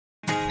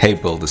Hey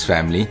Builders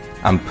family,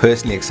 I'm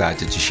personally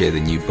excited to share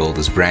the new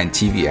Builders brand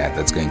TV ad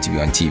that's going to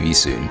be on TV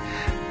soon.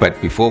 But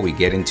before we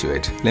get into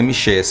it, let me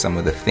share some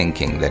of the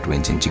thinking that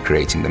went into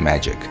creating the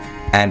magic.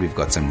 And we've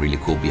got some really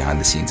cool behind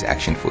the scenes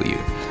action for you.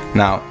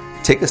 Now,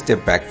 take a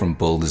step back from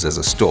Builders as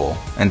a store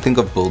and think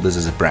of Builders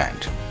as a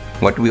brand.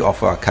 What do we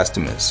offer our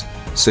customers?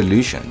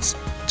 Solutions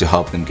to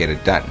help them get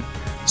it done.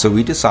 So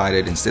we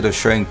decided instead of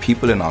showing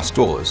people in our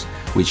stores,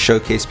 we'd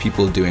showcase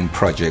people doing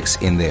projects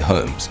in their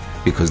homes,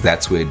 because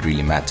that's where it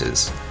really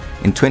matters.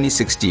 In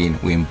 2016,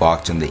 we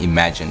embarked on the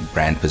Imagine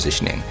brand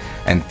positioning,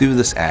 and through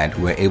this ad,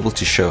 we're able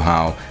to show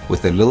how,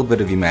 with a little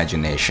bit of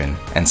imagination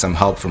and some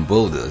help from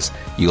builders,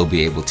 you'll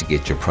be able to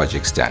get your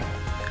projects done.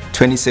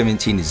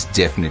 2017 is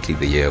definitely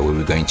the year where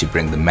we're going to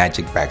bring the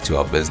magic back to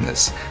our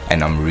business,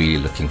 and I'm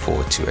really looking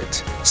forward to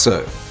it.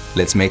 So,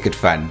 let's make it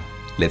fun,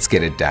 let's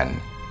get it done.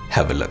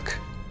 Have a look.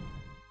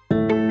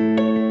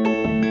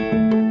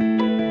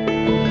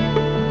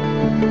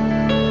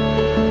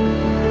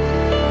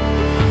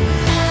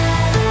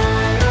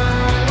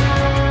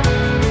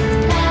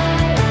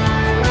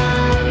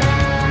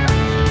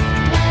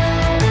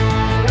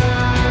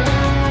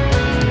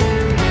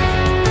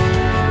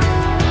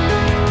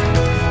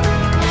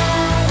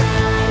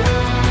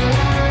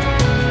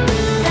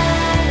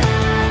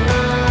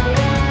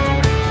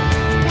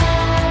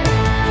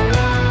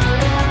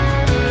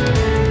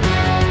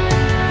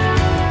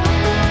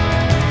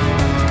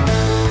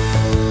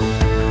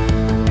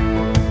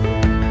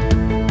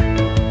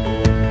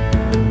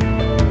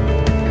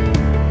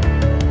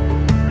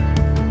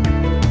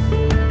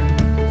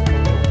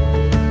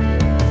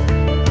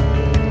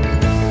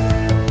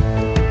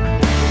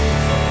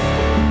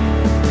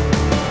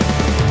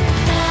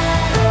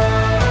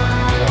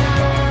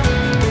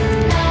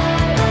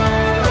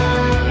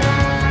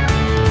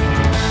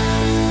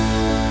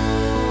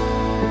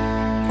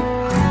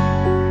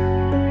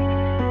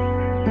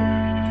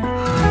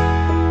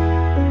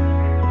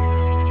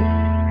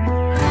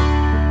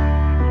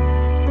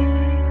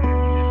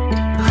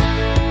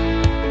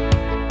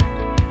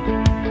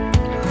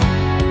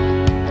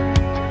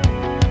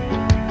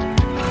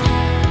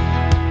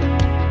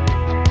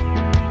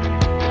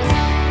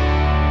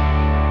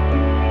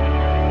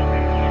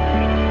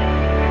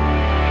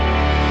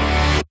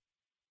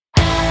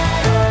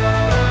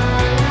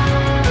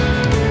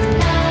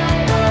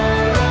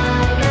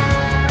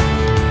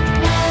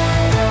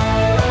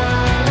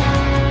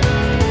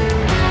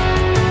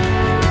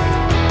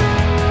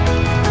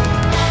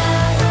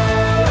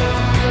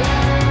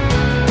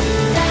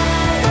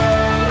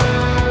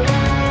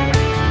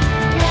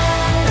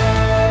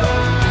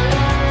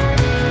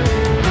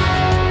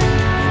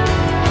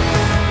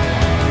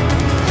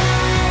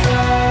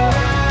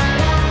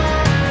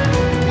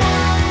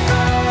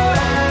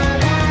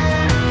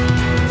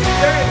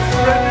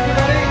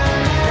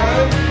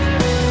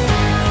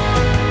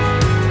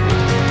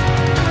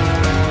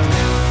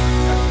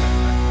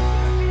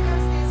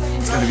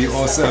 It's gonna be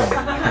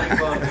awesome.